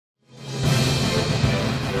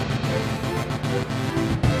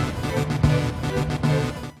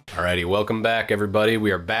Alrighty, welcome back, everybody.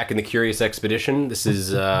 We are back in the Curious Expedition. This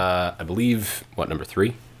is, I believe, what, number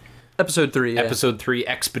 3? Episode 3, yeah. Episode 3,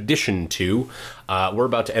 Expedition 2. We're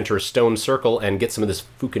about to enter a stone circle and get some of this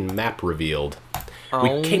fucking map revealed.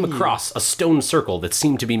 We came across a stone circle that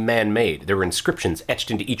seemed to be man-made. There were inscriptions etched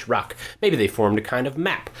into each rock. Maybe they formed a kind of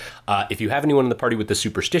map. If you have anyone in the party with the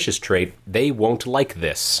superstitious trait, they won't like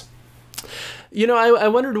this. You know, I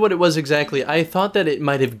wondered what it was exactly. I thought that it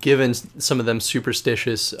might have given some of them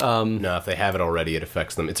superstitious. No, if they have it already, it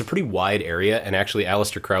affects them. It's a pretty wide area, and actually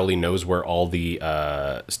Aleister Crowley knows where all the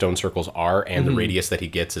stone circles are, and the radius that he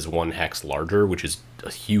gets is 1 hex larger, which is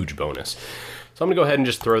a huge bonus. So I'm going to go ahead and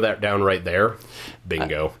just throw that down right there.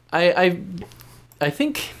 Bingo. I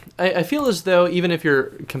think... I feel as though even if your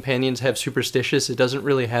companions have superstitious, it doesn't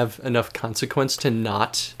really have enough consequence to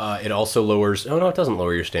not. It also lowers... Oh, no, it doesn't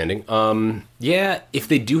lower your standing. Yeah, if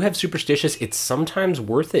they do have superstitious, it's sometimes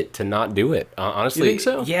worth it to not do it. Honestly, you think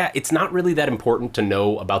so? Yeah, it's not really that important to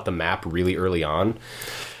know about the map really early on.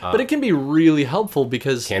 But it can be really helpful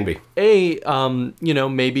because... Can be. You know,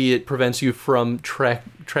 maybe it prevents you from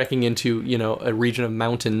trekking into, you know, a region of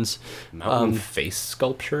mountains. Mountain face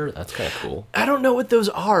sculpture? That's kind of cool. I don't know what those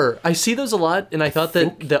are. I see those a lot, and I thought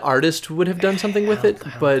that the artist would have done something with it, but...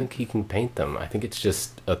 I but... don't think he can paint them. I think it's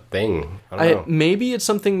just a thing. I don't know. Maybe it's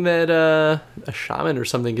something that a shaman or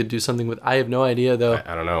something could do something with. I have no idea, though.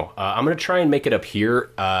 I don't know. I'm going to try and make it up here.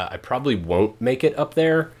 I probably won't make it up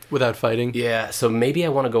there. Without fighting? Yeah, so maybe I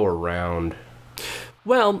want to go around.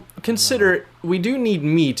 Well, consider we do need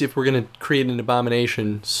meat if we're going to create an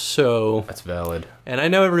abomination, so... That's valid. And I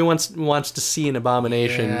know everyone wants to see an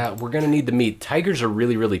abomination. Yeah, we're going to need the meat. Tigers are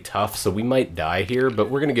really, really tough, so we might die here, but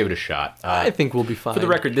we're going to give it a shot. I think we'll be fine. For the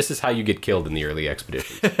record, this is how you get killed in the early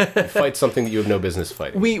expeditions. You fight something that you have no business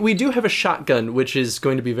fighting. We do have a shotgun, which is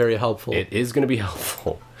going to be very helpful. It is going to be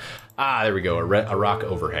helpful. Ah, there we go, a rock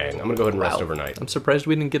overhang. I'm going to go ahead and rest overnight. I'm surprised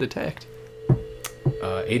we didn't get attacked.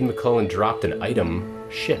 Aidan McClellan dropped an item.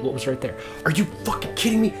 Shit, what was right there? Are you fucking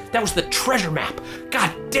kidding me? That was the treasure map.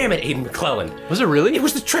 God damn it, Aidan McClellan. Was it really? It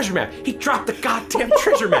was the treasure map. He dropped the goddamn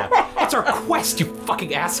treasure map. It's our quest, you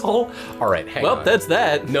fucking asshole. All right, hang on. Well, that's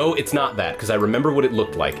that. No, it's not that, because I remember what it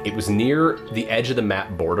looked like. It was near the edge of the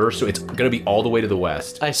map border, so it's going to be all the way to the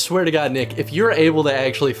west. I swear to God, Nick, if you're able to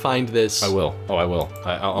actually find this... I will. Oh, I will.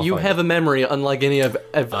 I'll you have a memory unlike any I've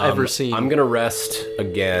ever seen. I'm going to rest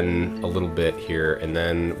again a little bit here, and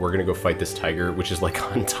then we're going to go fight this tiger, which is like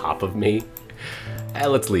on top of me.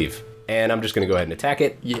 Let's leave. And I'm just going to go ahead and attack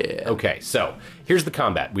it. Yeah. Okay, so here's the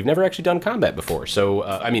combat. We've never actually done combat before, so,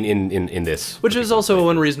 I mean, in this. Which is also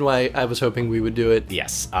one reason why I was hoping we would do it.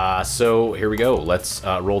 Yes. So here we go. Let's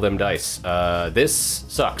roll them dice. This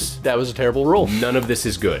sucks. That was a terrible roll. None of this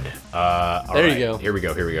is good. There you go. Here we go.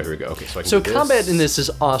 Okay, so I can So do this. combat in this is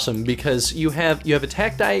awesome because you have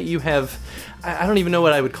attack die, you have... I don't even know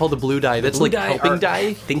what I would call the blue die. That's like helping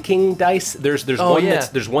die. Thinking dice. There's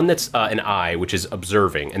one that's an eye, which is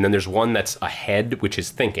observing, and then there's one that's a head, which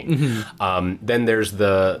is thinking. Then there's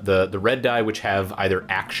the red die, which have either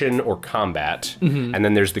action or combat, and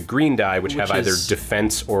then there's the green die, which have either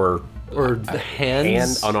defense or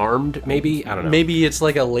hands, unarmed, maybe. I don't know. Maybe it's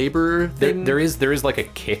like a labor thing. There is like a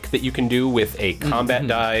kick that you can do with a combat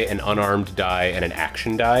die, an unarmed die, and an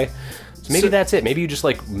action die. So maybe that's it. Maybe you just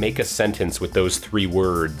like make a sentence with those 3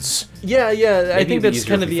 words. Yeah. I think that's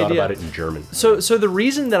kind of the idea. About it in German. So the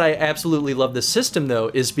reason that I absolutely love this system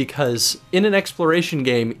though is because in an exploration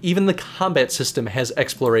game, even the combat system has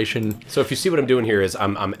exploration. So if you see what I'm doing here is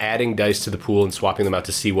I'm adding dice to the pool and swapping them out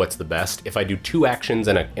to see what's the best. If I do 2 actions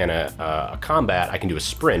and a combat, I can do a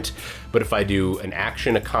sprint. But if I do an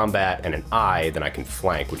action, a combat, and an eye, then I can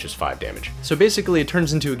flank, which is 5 damage. So basically it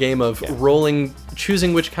turns into a game of rolling,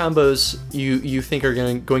 choosing which combos you think are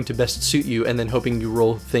going to best suit you, and then hoping you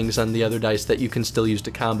roll things on the other dice that you can still use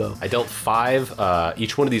to combo. I dealt 5.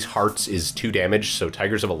 Each one of these hearts is 2 damage, so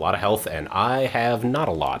tigers have a lot of health, and I have not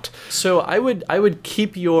a lot. So I would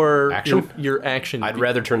keep your action. Your action. I'd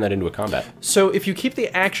rather turn that into a combat. So if you keep the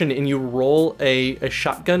action and you roll a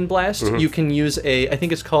shotgun blast, you can use I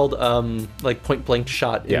think it's called like point blank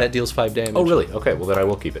shot, and that deals 5 damage. Oh really? Okay, well then I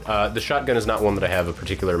will keep it. The shotgun is not one that I have a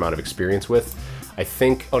particular amount of experience with. I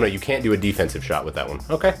think. Oh no, you can't do a defensive shot with that one.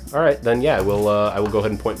 Okay, all right, then yeah, I will go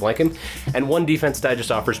ahead and point blank him. And 1 defense die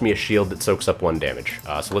just offers me a shield that soaks up 1 damage.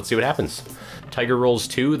 So let's see what happens. Tiger rolls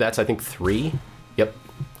 2. That's I think 3. Yep.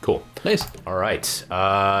 Cool. Nice. All right.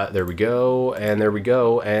 There we go, and there we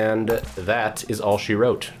go, and that is all she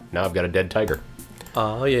wrote. Now I've got a dead tiger.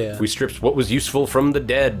 Oh yeah. We stripped what was useful from the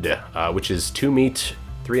dead, which is 2 meat,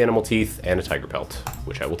 3 animal teeth, and a tiger pelt,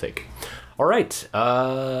 which I will take. All right.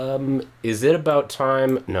 Is it about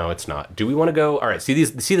time? No, it's not. Do we want to go? All right. See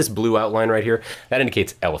this blue outline right here? That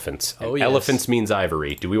indicates elephants. Oh, yes. Elephants means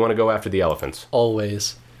ivory. Do we want to go after the elephants?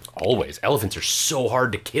 Always. Always. Elephants are so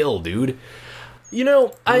hard to kill, dude. You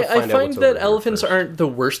know, I find out find what's that over here elephants first. aren't the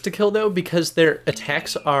worst to kill, though, because their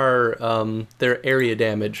attacks are their area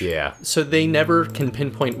damage. Yeah. So they never can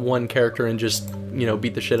pinpoint one character and just, you know,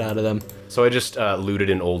 beat the shit out of them. So I just looted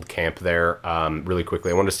an old camp there really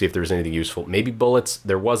quickly. I wanted to see if there was anything useful. Maybe bullets.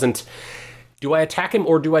 There wasn't. Do I attack him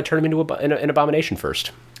or do I turn him into an abomination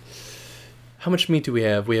first? How much meat do we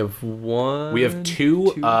have? We have one. We have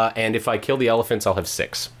two. And if I kill the elephants, I'll have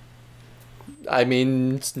 6. I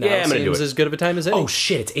mean, now Yeah, I'm gonna do seems it. as good of a time as any. Oh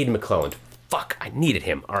shit! It's Aiden McClelland. Fuck! I needed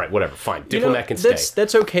him. All right, whatever. Fine. You know, Diplomat can stay.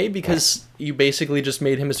 that's okay because you basically just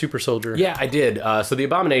made him a super soldier. Yeah, I did. So the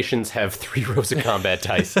abominations have 3 rows of combat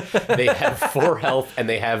dice. They have 4 health, and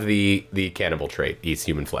they have the cannibal trait, eats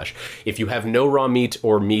human flesh. If you have no raw meat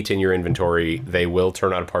or meat in your inventory, they will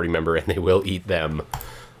turn on a party member, and they will eat them.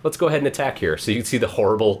 Let's go ahead and attack here. So you can see the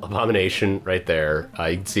horrible abomination right there.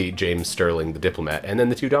 You can see James Sterling, the diplomat, and then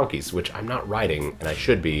the 2 donkeys, which I'm not riding, and I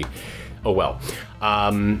should be. Oh well.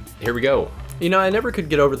 Here we go. You know, I never could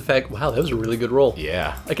get over the fact. Wow, that was a really good roll.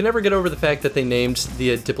 Yeah. I can never get over the fact that they named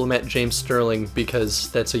the diplomat James Sterling because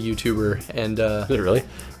that's a YouTuber, and Literally.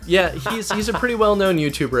 yeah, he's a pretty well-known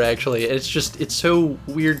YouTuber actually. It's so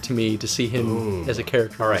weird to me to see him as a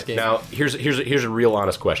character. All in right, this game. now here's a real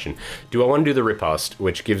honest question. Do I want to do the riposte,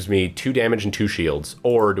 which gives me 2 damage and 2 shields,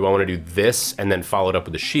 or do I want to do this and then follow it up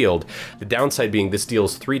with a shield? The downside being this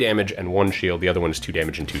deals 3 damage and 1 shield. The other one is 2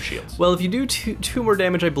 damage and 2 shields. Well, if you do two more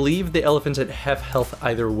damage, I believe the elephant's at half health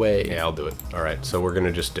either way. Yeah, I'll do it. All right, so we're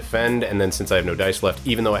gonna just defend, and then since I have no dice left,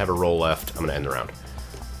 even though I have a roll left, I'm gonna end the round.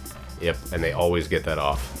 Yep, and they always get that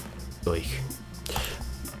off. Like,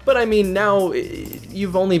 But I mean, now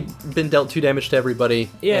you've only been dealt 2 damage to everybody.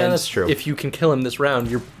 Yeah, and that's true. If you can kill him this round,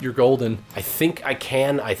 you're golden. I think I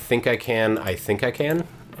can. I think I can. I think I can.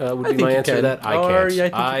 Would I be think my you answer to can. that. I Or, can't. yeah,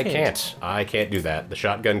 I think you I can't. can't. I can't do that. The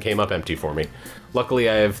shotgun came up empty for me. Luckily,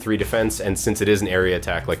 I have 3 defense, and since it is an area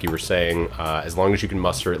attack, like you were saying, as long as you can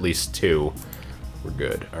muster at least 2, we're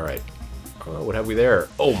good. All right. What have we there?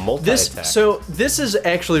 Oh, multi-attack. This is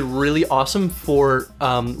actually really awesome for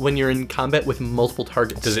when you're in combat with multiple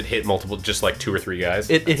targets. Does it hit multiple, just like 2 or 3 guys?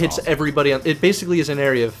 It That's hits awesome. everybody on. It basically is an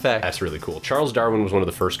area of effect. That's really cool. Charles Darwin was one of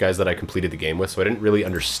the first guys that I completed the game with, so I didn't really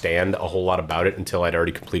understand a whole lot about it until I'd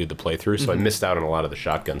already completed the playthrough, so I missed out on a lot of the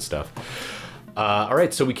shotgun stuff. All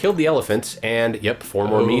right, so we killed the elephant, and yep, 4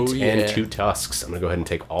 more meat and 2 tusks. I'm gonna go ahead and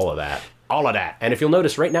take all of that. All of that. And if you'll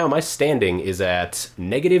notice, right now my standing is at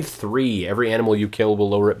 -3. Every animal you kill will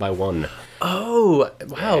lower it by 1. Oh,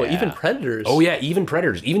 wow, Yeah. even predators. Oh yeah, even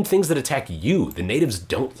predators, even things that attack you. The natives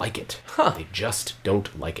don't like it. They just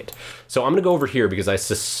don't like it. So I'm gonna go over here because I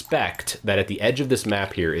suspect that at the edge of this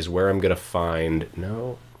map here is where I'm gonna find,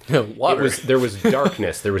 no. Water. There was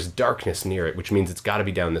darkness. There was darkness near it, which means it's got to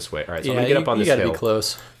be down this way. All right, so I'm Yeah, gonna get up on this you gotta hill. be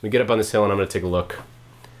close. We get up on this hill, and I'm gonna take a look.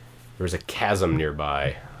 There's a chasm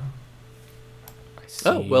nearby. I see.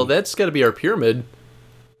 Oh, well, that's got to be our pyramid.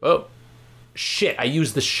 Oh, shit! I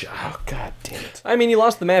used the oh, god damn it! I mean, you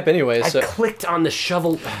lost the map anyway, I so... clicked on the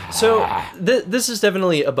shovel. So, this is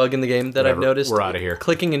definitely a bug in the game that I've Whatever, noticed. we're outta here.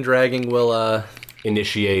 Clicking and dragging will,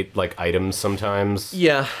 Initiate like items sometimes.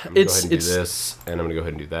 yeah, I'm gonna it's... go ahead and do this, and I'm gonna go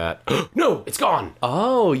ahead and do that. No, it's gone.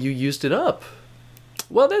 Oh, you used it up.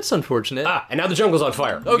 Well, that's unfortunate. Ah, and now the jungle's on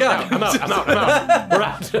fire. Oh, God. I'm out. I'm out. I'm out. We're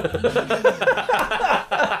out.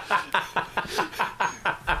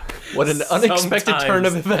 What an unexpected turn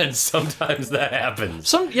of events. Sometimes that happens.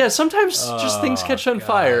 Sometimes just things catch on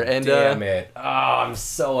fire, and Damn it. Oh, I'm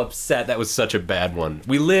so upset. That was such a bad one.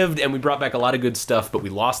 We lived and we brought back a lot of good stuff, but we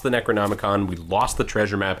lost the Necronomicon, we lost the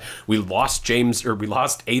treasure map, we lost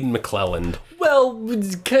Aiden McClelland. well,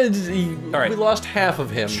 because right. we lost half of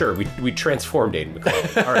him. Sure, we transformed Aiden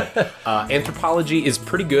McClelland. All right. Anthropology is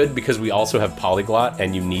pretty good because we also have polyglot,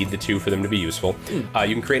 and you need the 2 for them to be useful. You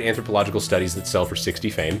can create anthropological studies that sell for 60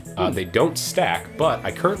 fame. They don't stack, but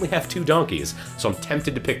I currently have 2 donkeys, so I'm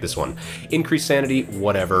tempted to pick this one. Increase sanity,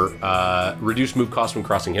 whatever. Reduce move cost when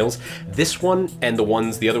crossing hills. This one and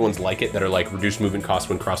the other ones like it that are like reduce movement cost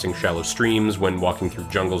when crossing shallow streams, when walking through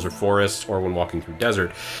jungles or forests, or when walking through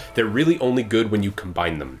desert. They're really only good when you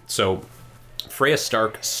combine them. So Freya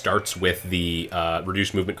Stark starts with the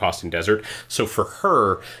reduced movement cost in desert. So for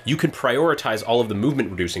her, you can prioritize all of the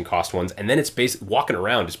movement reducing cost ones, and then it's basically walking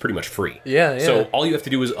around is pretty much free. Yeah. So all you have to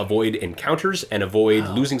do is avoid encounters and avoid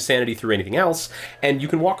losing sanity through anything else, and you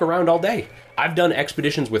can walk around all day. I've done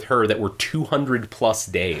expeditions with her that were 200 plus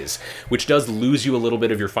days, which does lose you a little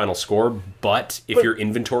bit of your final score, but if your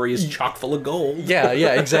inventory is chock full of gold. Yeah,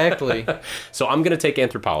 exactly. So I'm going to take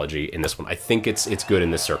anthropology in this one. I think it's good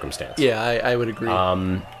in this circumstance. Yeah, I would agree.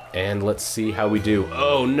 And let's see how we do.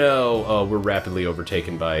 Oh no, we're rapidly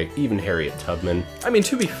overtaken by even Harriet Tubman. I mean,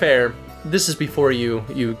 to be fair, this is before you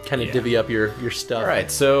kind of divvy up your stuff. All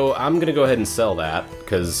right, so I'm going to go ahead and sell that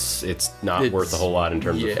because it's not worth a whole lot in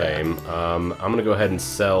terms of fame. I'm going to go ahead and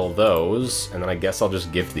sell those, and then I guess I'll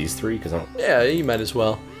just gift these 3 because I don't... Yeah, you might as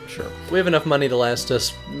well. Sure. We have enough money to last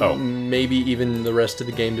us maybe even the rest of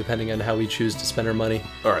the game, depending on how we choose to spend our money.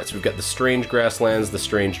 All right, so we've got the strange grasslands, the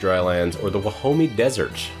strange drylands, or the Wahomey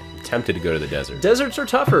Desert. I'm tempted to go to the desert. Deserts are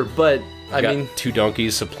tougher, but I mean... 2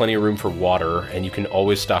 donkeys, so plenty of room for water, and you can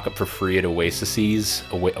always stock up for free at Oasis,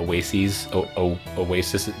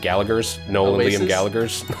 Gallagher's, Noel and Liam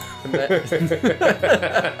Gallagher's.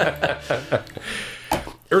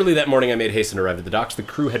 Early that morning, I made haste and arrived at the docks. The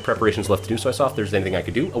crew had preparations left to do, so I saw if there's anything I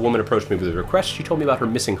could do. A woman approached me with a request. She told me about her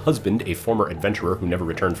missing husband, a former adventurer who never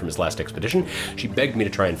returned from his last expedition. She begged me to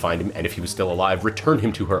try and find him, and if he was still alive, return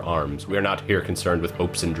him to her arms. We are not here concerned with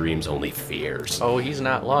hopes and dreams, only fears. Oh, he's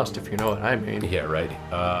not lost, if you know what I mean. Yeah, right.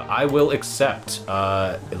 I will accept.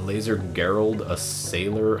 Elazer Gerald, a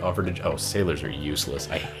sailor, offered to... Oh, sailors are useless.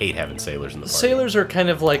 I hate having sailors in the party. Sailors are kind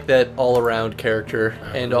of like that all-around character,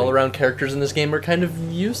 and all-around characters in this game are kind of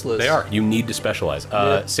useless. They are. You need to specialize.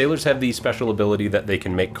 Sailors have the special ability that they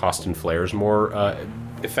can make cost and flares more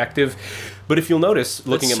effective. But if you'll notice,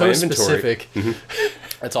 looking at my inventory... specific.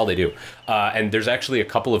 That's all they do. And there's actually a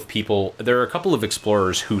couple of people... There are a couple of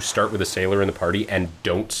explorers who start with a sailor in the party and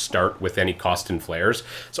don't start with any cost and flares.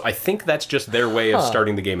 So I think that's just their way of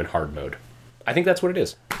starting the game in hard mode. I think that's what it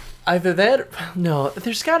is. Either that... No,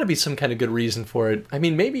 there's got to be some kind of good reason for it. I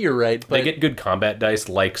mean, maybe you're right, but... They get good combat dice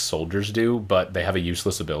like soldiers do, but they have a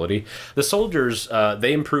useless ability. The soldiers,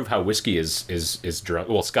 they improve how whiskey is drunk.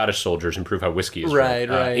 Well, Scottish soldiers improve how whiskey is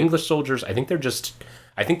drunk. Right. English soldiers, I think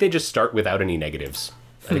they just start without any negatives.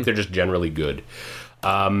 I think they're just generally good.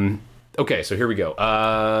 Okay, so here we go.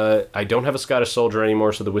 I don't have a Scottish soldier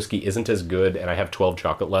anymore, so the whiskey isn't as good, and I have 12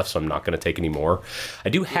 chocolate left, so I'm not going to take any more. I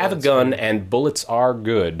do have a gun, and bullets are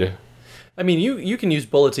good. I mean, you can use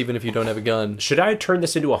bullets even if you don't have a gun. Should I turn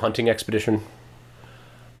this into a hunting expedition?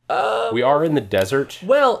 We are in the desert.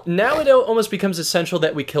 Well, now it almost becomes essential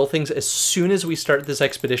that we kill things as soon as we start this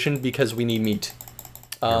expedition because we need meat.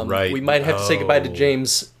 Right. We might have to say goodbye to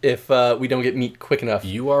James if we don't get meat quick enough.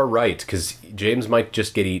 You are right, because James might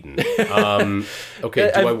just get eaten.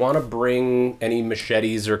 Okay, do I want to bring any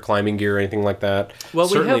machetes or climbing gear or anything like that? Well,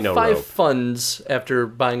 certainly we have no 5 rope. funds after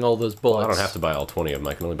buying all those bullets. Well, I don't have to buy all 20 of them.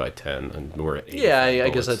 I can only buy 10, and we're at 8. Yeah, I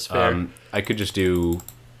guess that's fair. I could just do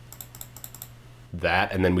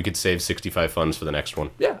that, and then we could save 65 funds for the next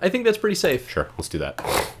one. Yeah, I think that's pretty safe. Sure, let's do that.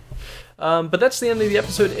 But that's the end of the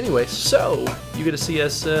episode anyway, so you get to see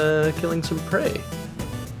us killing some prey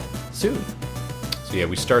soon. So yeah,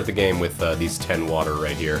 we start the game with these 10 water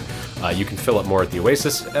right here. You can fill up more at the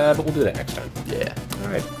Oasis, but we'll do that next time. Yeah. All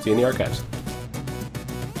right, see you in the archives.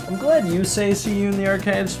 I'm glad you say see you in the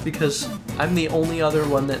archives, because I'm the only other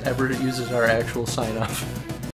one that ever uses our actual sign-off.